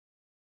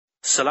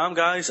Salam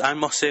guys, I'm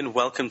Mohsin.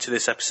 Welcome to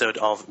this episode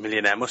of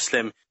Millionaire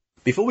Muslim.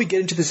 Before we get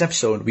into this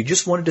episode, we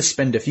just wanted to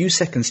spend a few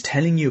seconds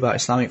telling you about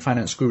Islamic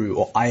Finance Guru,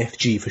 or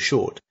IFG for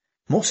short.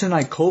 Mohsin and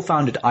I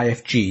co-founded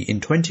IFG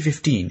in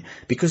 2015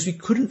 because we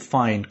couldn't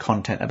find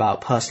content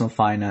about personal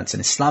finance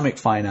and Islamic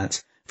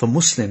finance for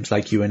Muslims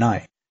like you and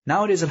I.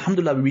 Nowadays,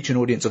 alhamdulillah, we reach an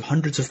audience of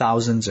hundreds of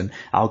thousands, and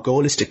our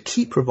goal is to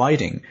keep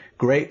providing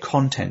great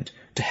content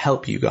to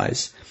help you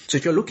guys. So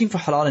if you're looking for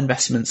halal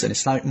investments and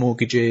Islamic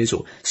mortgages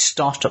or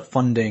startup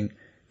funding,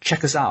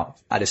 check us out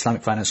at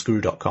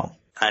islamicfinanceguru.com.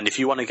 And if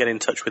you want to get in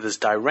touch with us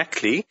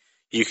directly,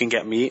 you can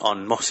get me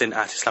on Mohsin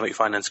at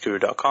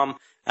islamicfinanceguru.com,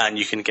 and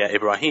you can get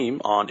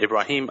Ibrahim on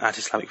Ibrahim at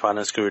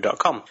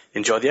islamicfinanceguru.com.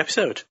 Enjoy the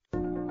episode.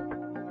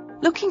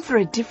 Looking for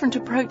a different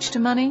approach to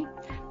money?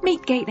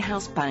 Meet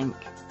Gatehouse Bank,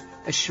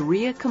 a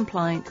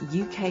Sharia-compliant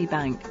UK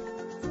bank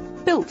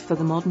built for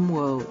the modern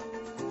world.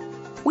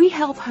 We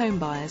help home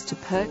buyers to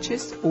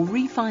purchase or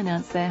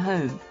refinance their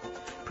home,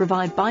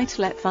 provide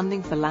buy-to-let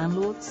funding for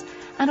landlords,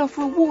 and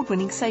offer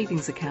award-winning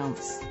savings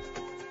accounts.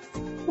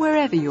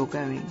 Wherever you're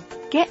going,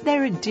 get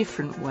there a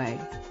different way.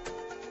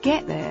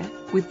 Get there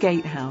with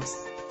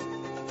Gatehouse.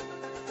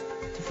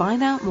 To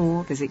find out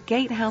more, visit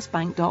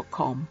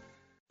gatehousebank.com.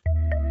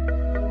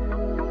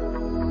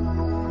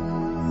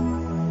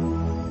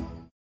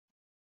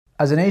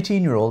 As an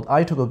 18-year-old,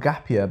 I took a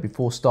gap year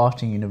before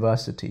starting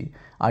university.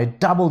 I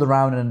dabbled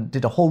around and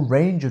did a whole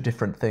range of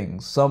different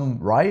things, some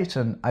right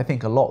and I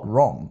think a lot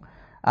wrong.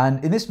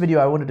 And in this video,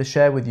 I wanted to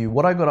share with you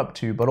what I got up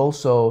to, but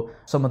also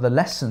some of the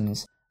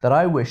lessons that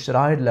I wish that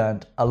I had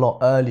learned a lot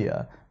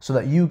earlier so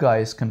that you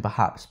guys can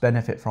perhaps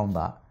benefit from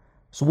that.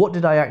 So what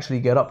did I actually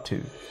get up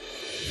to?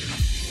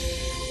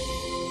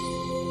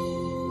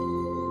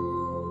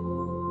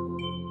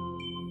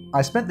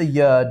 I spent the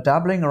year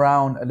dabbling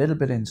around a little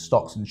bit in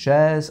stocks and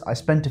shares. I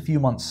spent a few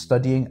months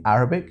studying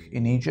Arabic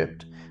in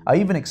Egypt. I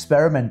even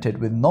experimented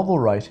with novel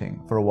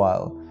writing for a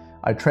while.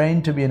 I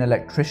trained to be an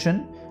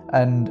electrician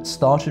and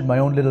started my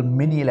own little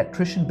mini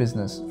electrician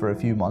business for a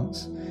few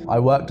months. I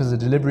worked as a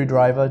delivery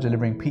driver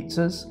delivering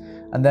pizzas,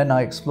 and then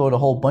I explored a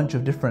whole bunch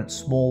of different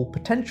small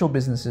potential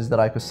businesses that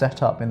I could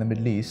set up in the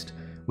Middle East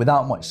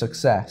without much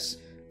success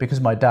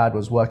because my dad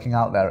was working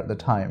out there at the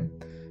time.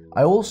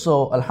 I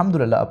also,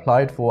 alhamdulillah,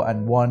 applied for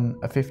and won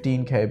a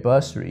 15k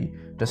bursary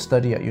to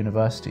study at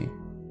university.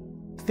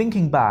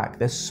 Thinking back,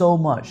 there's so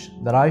much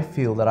that I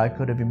feel that I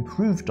could have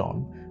improved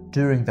on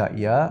during that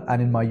year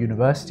and in my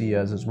university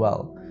years as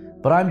well.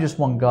 But I'm just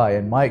one guy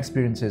and my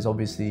experiences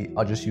obviously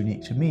are just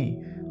unique to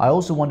me. I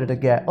also wanted to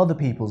get other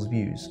people's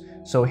views.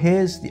 So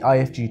here's the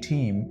IFG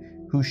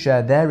team who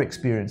share their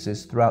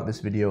experiences throughout this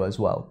video as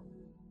well.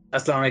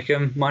 Assalamu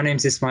alaikum. My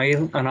name's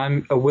Ismail and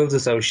I'm a Wills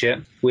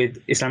Associate with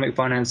Islamic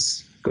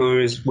Finance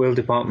Guru's Will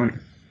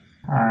Department.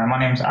 My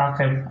name is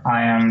Aqib.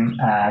 I am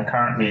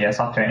currently a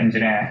software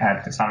engineer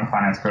at Islamic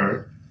Finance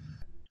Guru.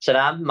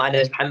 Salam, my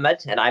name is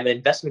Muhammad and I'm an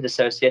investment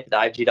associate at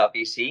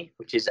IFG.VC,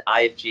 which is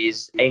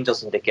IFG's angel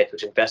syndicate,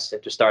 which invests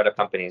into startup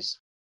companies.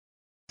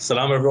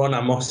 Salam everyone,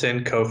 I'm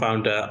Mohsin,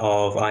 co-founder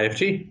of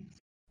IFG.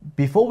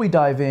 Before we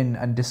dive in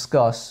and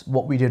discuss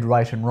what we did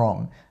right and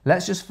wrong,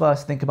 let's just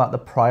first think about the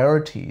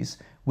priorities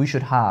we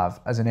should have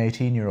as an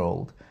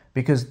 18-year-old,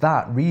 because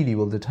that really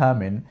will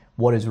determine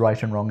what is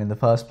right and wrong in the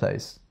first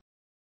place.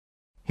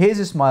 Here's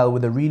Ismail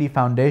with a really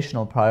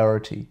foundational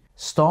priority.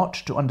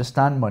 Start to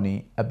understand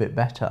money a bit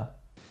better.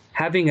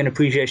 Having an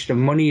appreciation of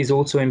money is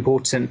also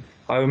important.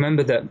 I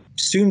remember that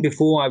soon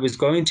before I was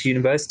going to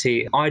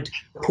university, I'd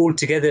pulled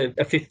together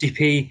a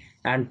 50p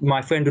and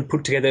my friend would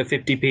put together a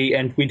 50p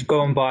and we'd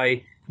go and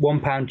buy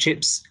 £1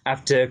 chips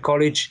after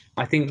college,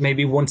 I think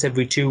maybe once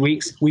every 2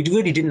 weeks. We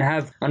really didn't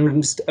have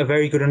a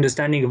very good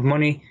understanding of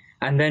money.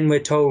 And then we're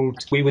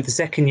told we were the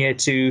second year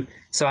to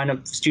sign up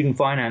for student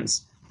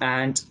finance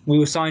and we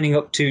were signing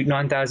up to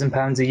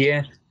 £9,000 a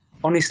year.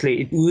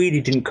 Honestly, it really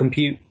didn't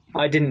compute.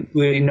 I didn't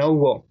really know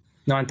what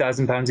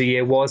 £9,000 a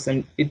year was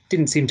and it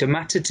didn't seem to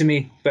matter to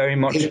me very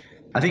much.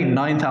 I think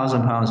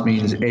 £9,000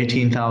 means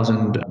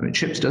 18,000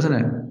 chips, doesn't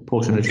it?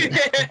 Portion of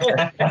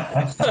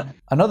chips.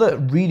 Another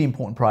really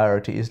important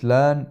priority is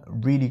learn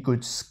really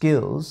good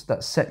skills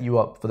that set you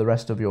up for the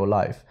rest of your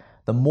life.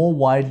 The more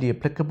widely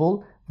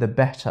applicable, the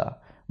better.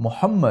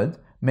 Muhammad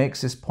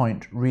makes this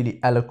point really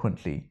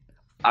eloquently.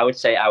 I would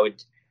say I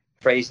would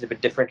phrase it a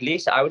bit differently.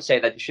 So I would say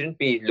that you shouldn't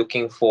be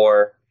looking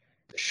for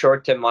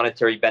short-term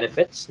monetary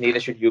benefits. Neither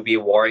should you be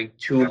worrying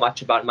too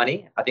much about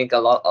money. I think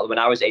when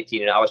I was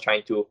 18 and I was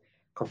trying to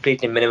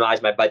completely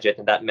minimize my budget,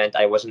 and that meant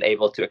I wasn't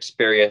able to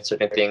experience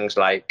certain things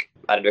like,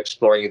 I don't know,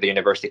 exploring the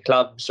university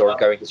clubs or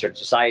going to certain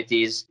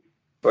societies.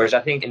 Whereas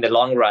I think in the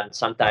long run,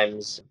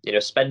 sometimes,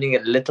 spending a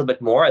little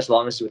bit more as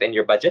long as it's within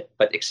your budget,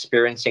 but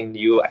experiencing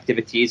new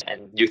activities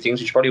and new things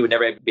which you probably would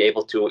never be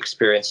able to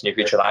experience in your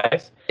future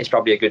life is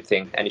probably a good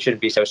thing. And you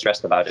shouldn't be so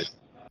stressed about it.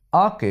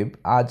 Aqib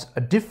adds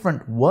a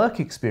different work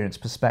experience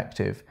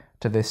perspective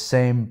to this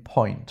same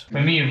point.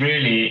 For me,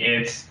 really,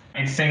 it's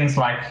things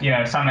like,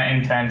 summer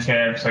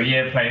internships or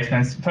year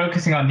placements,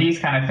 focusing on these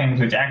kind of things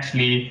which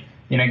actually,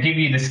 give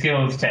you the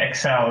skills to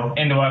excel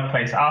in the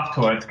workplace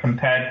afterwards,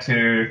 compared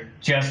to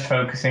just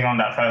focusing on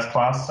that first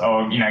class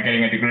or,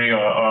 getting a degree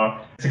or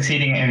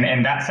succeeding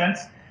in that sense.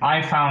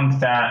 I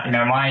found that,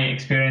 my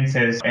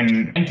experiences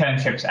in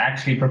internships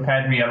actually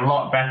prepared me a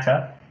lot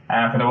better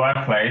for the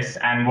workplace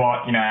and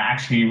what,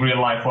 actually real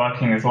life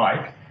working is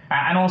like.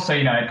 And also,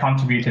 it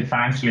contributed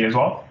financially as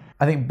well.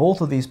 I think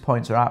both of these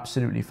points are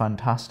absolutely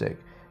fantastic.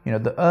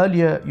 The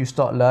earlier you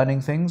start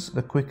learning things,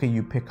 the quicker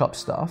you pick up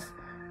stuff,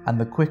 and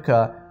the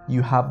quicker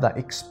you have that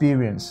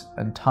experience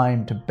and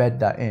time to bed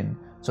that in,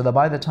 so that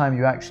by the time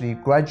you actually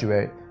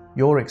graduate,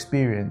 your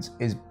experience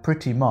is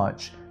pretty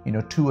much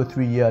 2 or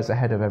 3 years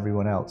ahead of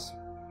everyone else.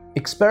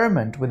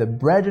 Experiment with the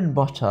bread and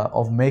butter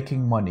of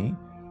making money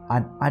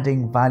and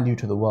adding value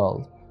to the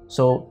world.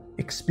 So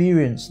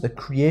experience the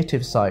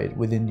creative side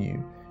within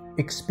you,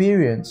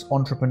 experience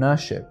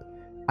entrepreneurship,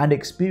 and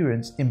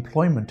experience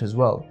employment as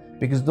well,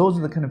 because those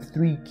are the kind of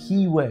 3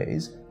 key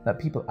ways that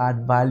people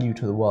add value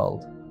to the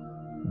world.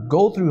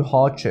 Go through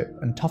hardship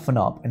and toughen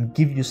up and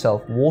give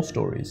yourself war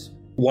stories.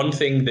 One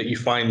thing that you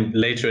find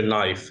later in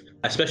life,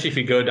 especially if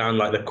you go down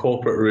like the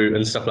corporate route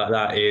and stuff like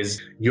that,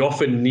 is you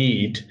often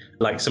need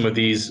like some of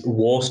these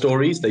war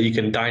stories that you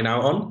can dine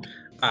out on.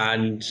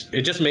 And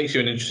it just makes you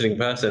an interesting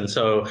person.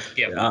 So,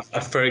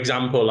 for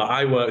example,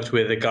 I worked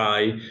with a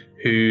guy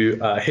who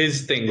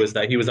his thing was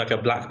that he was like a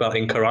black belt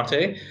in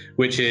karate,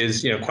 which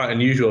is quite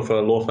unusual for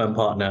a law firm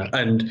partner,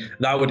 and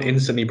that would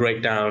instantly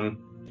break down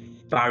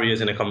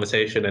barriers in a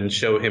conversation and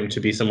show him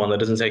to be someone that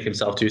doesn't take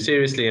himself too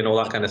seriously and all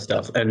that kind of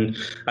stuff. And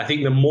I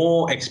think the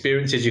more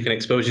experiences you can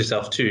expose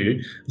yourself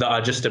to that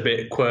are just a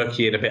bit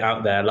quirky and a bit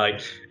out there,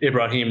 like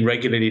Ibrahim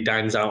regularly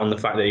dines out on the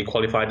fact that he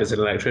qualified as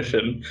an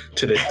electrician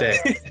to this day.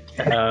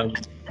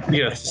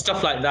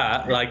 Stuff like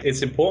that, like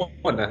it's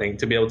important, I think,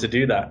 to be able to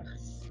do that.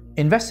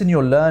 Invest in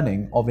your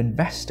learning of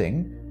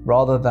investing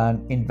rather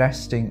than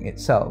investing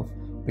itself,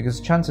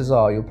 because chances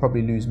are you'll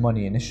probably lose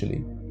money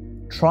initially.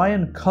 Try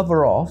and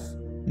cover off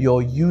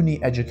your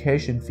uni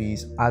education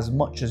fees as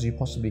much as you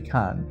possibly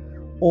can,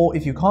 or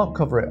if you can't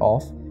cover it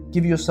off,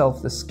 give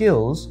yourself the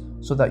skills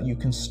so that you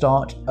can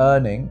start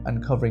earning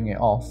and covering it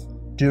off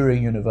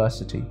during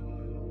university.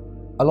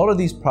 A lot of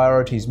these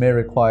priorities may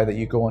require that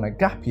you go on a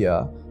gap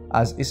year,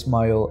 as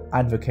Ismail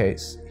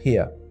advocates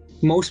here.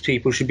 Most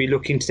people should be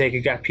looking to take a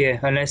gap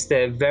year unless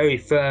they're very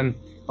firm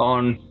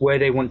on where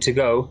they want to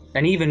go.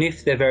 And even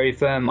if they're very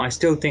firm, I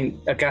still think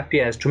a gap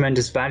year has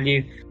tremendous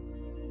value.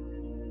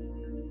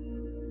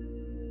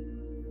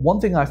 One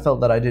thing I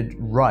felt that I did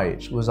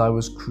right was I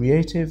was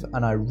creative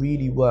and I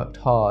really worked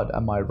hard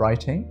at my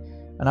writing,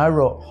 and I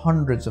wrote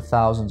hundreds of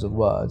thousands of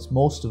words,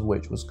 most of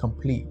which was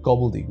complete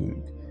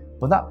gobbledygook.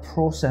 But that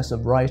process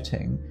of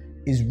writing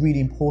is really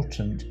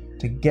important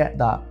to get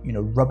that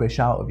rubbish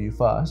out of you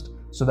first,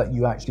 so that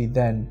you actually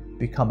then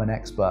become an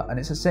expert. And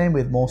it's the same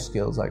with most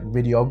skills like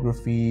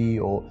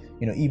videography or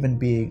even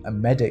being a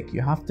medic. You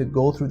have to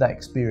go through that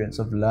experience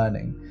of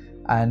learning,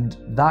 and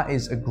that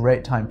is a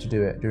great time to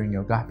do it during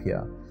your gap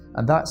year.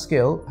 And that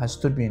skill has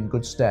stood me in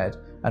good stead.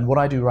 And what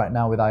I do right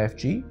now with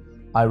IFG,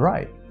 I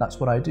write.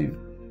 That's what I do.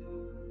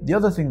 The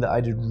other thing that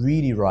I did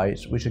really right,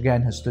 which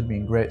again has stood me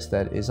in great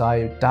stead, is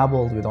I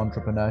dabbled with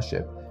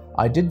entrepreneurship.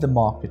 I did the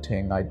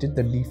marketing, I did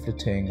the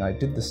leafleting, I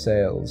did the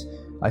sales.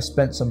 I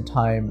spent some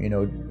time,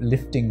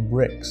 lifting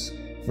bricks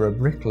for a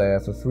bricklayer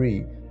for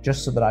free,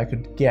 just so that I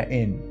could get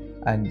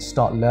in and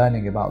start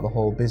learning about the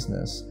whole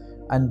business.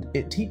 And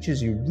it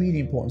teaches you really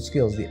important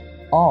skills. The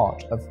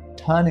art of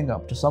turning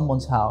up to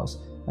someone's house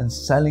and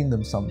selling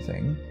them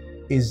something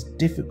is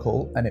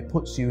difficult, and it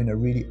puts you in a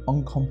really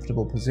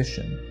uncomfortable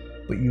position,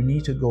 but you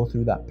need to go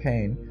through that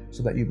pain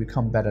so that you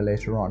become better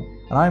later on.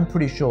 And I'm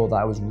pretty sure that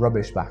I was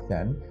rubbish back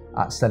then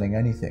at selling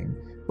anything,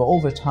 but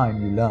over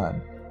time you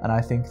learn. And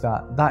I think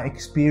that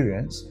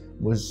experience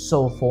was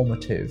so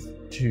formative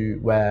to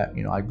where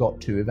I got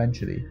to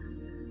eventually.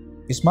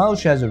 Ismail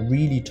shares a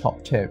really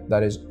top tip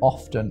that is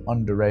often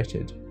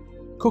underrated: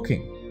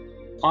 cooking.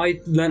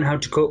 I learned how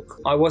to cook.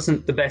 I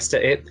wasn't the best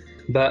at it,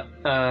 but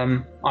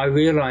I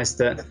realized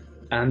that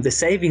the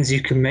savings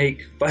you can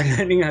make by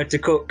learning how to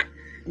cook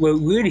were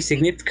really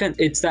significant.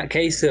 It's that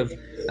case of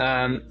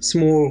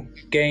small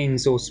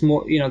gains, or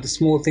the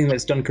small thing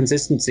that's done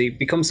consistency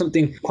becomes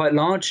something quite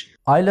large.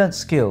 I learned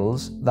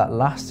skills that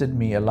lasted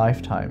me a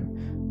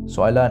lifetime.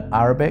 So I learned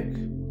Arabic,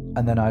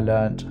 and then I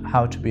learned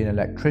how to be an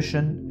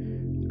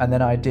electrician, and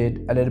then I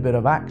did a little bit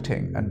of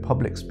acting and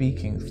public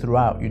speaking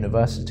throughout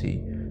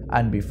university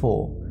and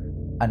before.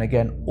 And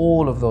again,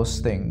 all of those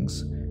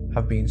things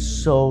have been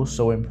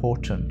so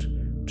important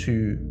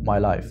to my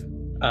life.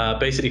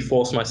 Basically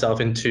forced myself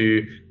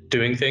into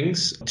doing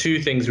things.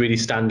 2 things really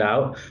stand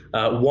out.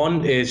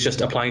 One is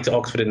just applying to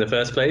Oxford in the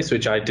first place,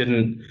 which I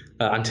didn't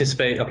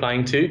anticipate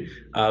applying to.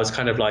 I was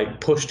kind of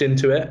pushed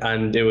into it,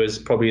 and it was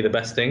probably the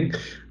best thing.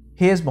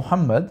 Here's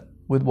Muhammad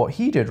with what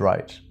he did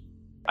right.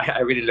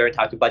 I really learned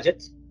how to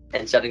budget.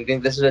 And so I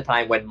think this is a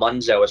time when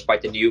Monzo was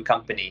quite a new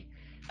company.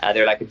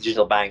 They're like a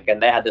digital bank,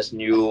 and they had this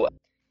new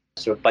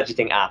sort of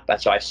budgeting app.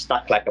 And so I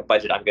stuck like a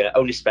budget. I'm going to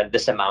only spend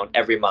this amount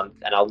every month,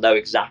 and I'll know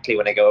exactly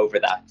when I go over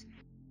that.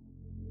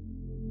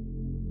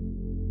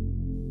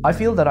 I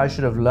feel that I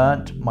should have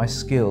learnt my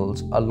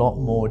skills a lot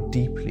more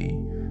deeply.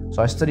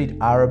 So I studied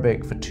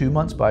Arabic for 2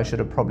 months, but I should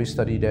have probably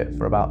studied it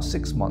for about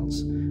 6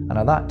 months. And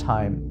at that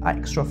time,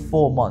 extra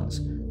 4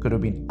 months could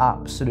have been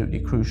absolutely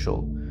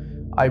crucial.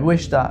 I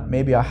wish that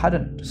maybe I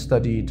hadn't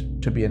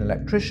studied to be an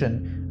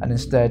electrician and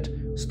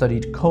instead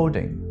studied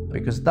coding,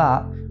 because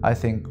that, I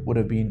think, would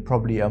have been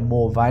probably a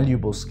more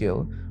valuable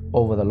skill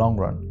over the long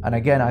run. And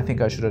again, I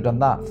think I should have done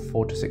that for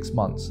 4 to 6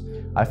 months.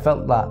 I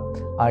felt that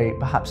I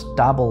perhaps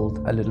dabbled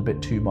a little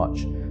bit too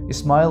much.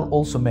 Ismail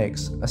also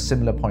makes a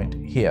similar point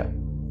here.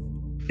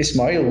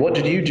 Ismail, what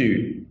did you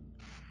do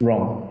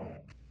wrong?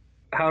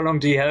 How long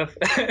do you have?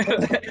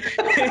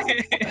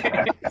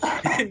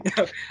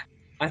 No,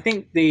 I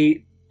think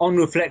on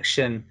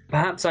reflection,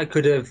 perhaps I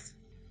could have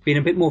been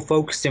a bit more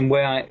focused in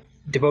where I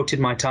devoted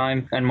my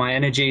time and my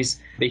energies,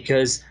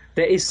 because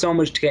there is so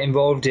much to get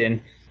involved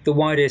in. The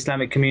wider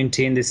Islamic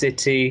community in the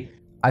city.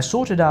 I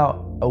sorted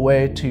out a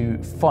way to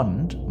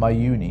fund my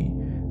uni,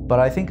 but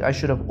I think I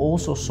should have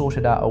also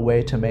sorted out a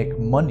way to make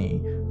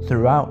money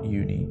throughout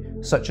uni,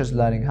 such as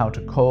learning how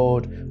to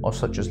code, or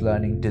such as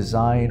learning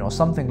design, or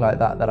something like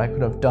that I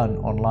could have done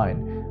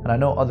online. And I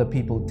know other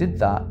people did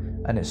that,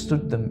 and it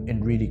stood them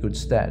in really good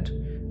stead.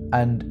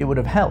 And it would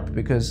have helped,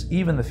 because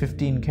even the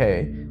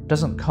 15k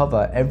doesn't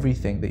cover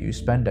everything that you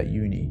spend at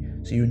uni,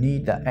 so you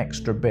need that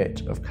extra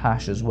bit of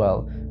cash as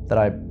well that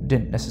I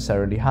didn't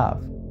necessarily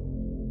have.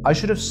 I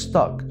should have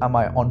stuck at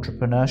my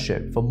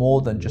entrepreneurship for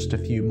more than just a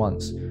few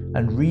months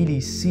and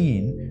really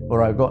seen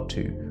where I got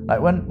to.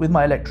 Like with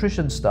my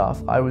electrician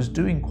stuff, I was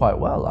doing quite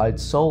well. I'd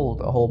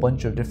sold a whole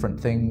bunch of different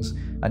things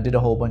and did a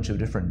whole bunch of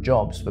different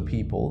jobs for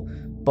people,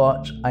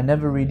 but I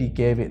never really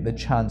gave it the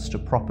chance to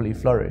properly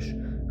flourish.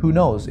 Who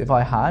knows, if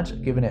I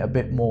had given it a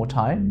bit more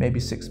time,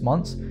 maybe 6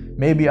 months,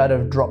 maybe I'd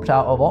have dropped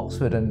out of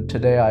Oxford and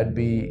today I'd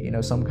be,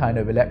 some kind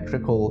of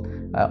electrical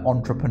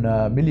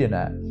entrepreneur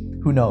millionaire.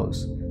 Who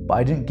knows? But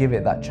I didn't give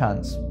it that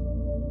chance.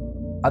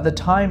 At the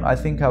time, I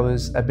think I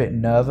was a bit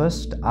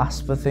nervous to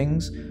ask for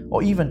things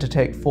or even to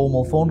take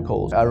formal phone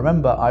calls. I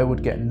remember I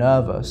would get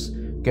nervous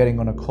getting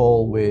on a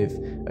call with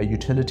a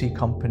utility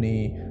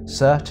company,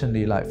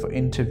 certainly like for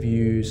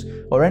interviews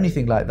or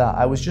anything like that.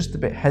 I was just a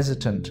bit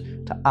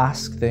hesitant to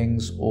ask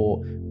things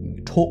or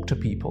talk to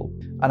people,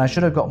 and I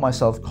should have got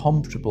myself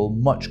comfortable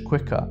much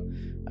quicker.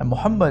 And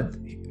Muhammad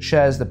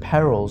shares the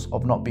perils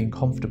of not being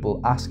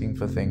comfortable asking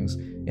for things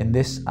in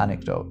this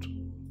anecdote.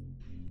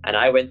 And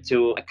I went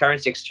to a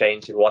currency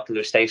exchange in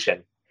Waterloo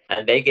Station,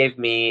 and they gave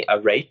me a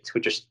rate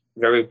which was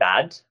very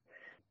bad.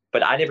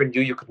 But I never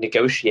knew you could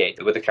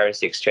negotiate with the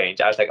currency exchange.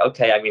 I was like,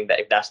 okay, I mean,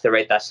 if that's the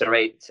rate, that's the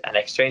rate. And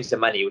I exchanged the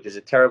money, which is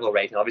a terrible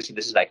rate. And obviously,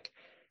 this is like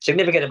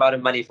significant amount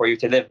of money for you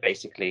to live,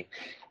 basically.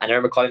 And I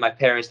remember calling my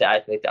parents.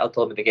 They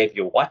told me they gave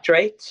you what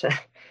rate?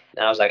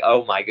 And I was like,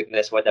 oh my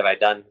goodness, what have I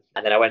done?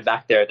 And then I went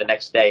back there the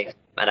next day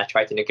and I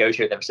tried to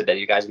negotiate with them, said that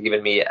you guys have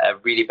given me a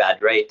really bad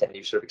rate and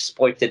you sort of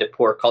exploited the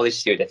poor college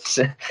students.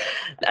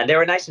 And they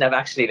were nice enough,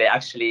 actually. They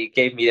actually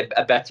gave me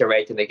a better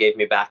rate and they gave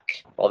me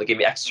back, well, they gave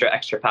me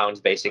extra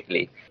pounds,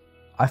 basically.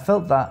 I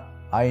felt that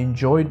I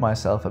enjoyed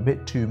myself a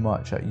bit too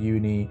much at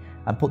uni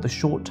and put the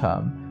short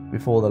term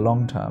before the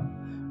long term.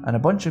 And a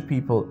bunch of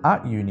people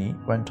at uni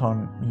went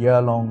on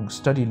year-long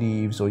study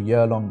leaves or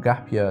year-long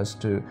gap years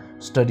to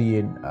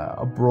study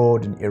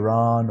abroad in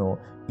Iran or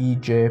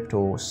Egypt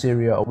or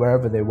Syria or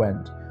wherever they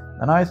went.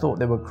 And I thought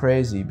they were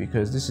crazy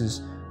because this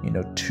is,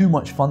 too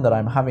much fun that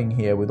I'm having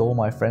here with all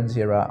my friends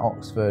here at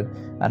Oxford,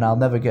 and I'll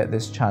never get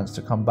this chance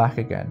to come back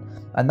again.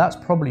 And that's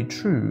probably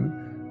true,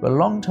 but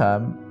long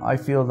term, I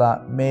feel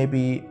that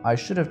maybe I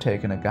should have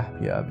taken a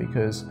gap year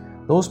because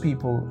those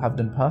people have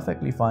done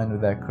perfectly fine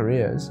with their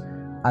careers,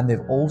 and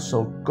they've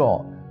also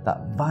got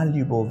that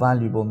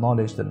valuable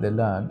knowledge that they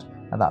learned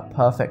at that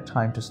perfect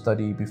time to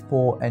study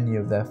before any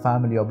of their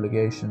family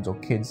obligations or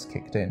kids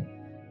kicked in.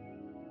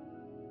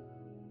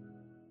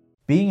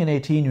 Being an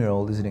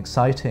 18-year-old is an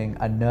exciting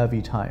and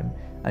nervy time,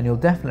 and you'll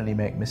definitely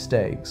make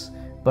mistakes,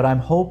 but I'm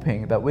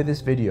hoping that with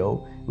this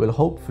video, we'll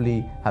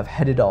hopefully have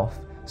headed off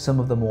some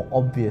of the more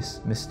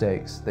obvious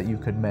mistakes that you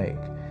could make.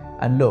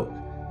 And look,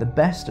 the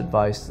best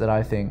advice that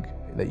I think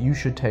that you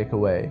should take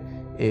away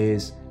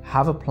is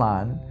have a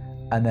plan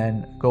and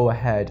then go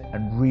ahead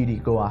and really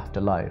go after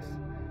life.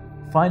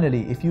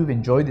 Finally, if you've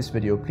enjoyed this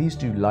video, please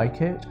do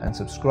like it and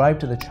subscribe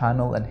to the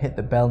channel and hit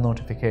the bell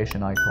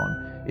notification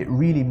icon. It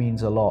really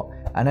means a lot,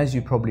 and as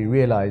you probably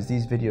realize,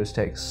 these videos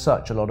take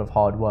such a lot of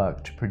hard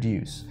work to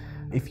produce.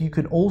 If you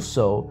can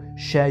also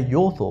share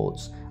your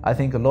thoughts, I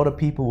think a lot of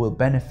people will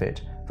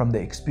benefit from the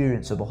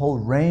experience of a whole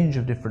range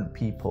of different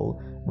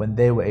people when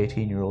they were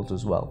 18-year-olds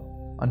as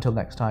well. Until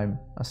next time,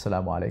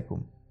 Assalamu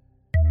alaikum.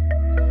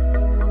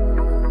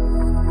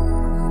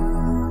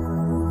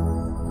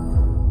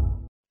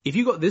 If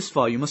you got this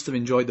far, you must have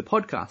enjoyed the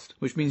podcast,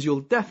 which means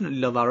you'll definitely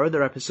love our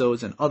other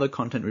episodes and other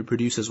content we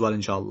produce as well,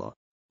 inshallah.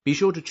 Be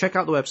sure to check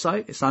out the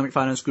website,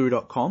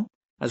 IslamicFinanceGuru.com,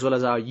 as well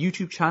as our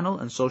YouTube channel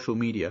and social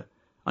media.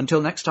 Until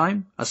next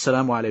time,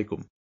 Assalamu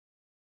alaikum.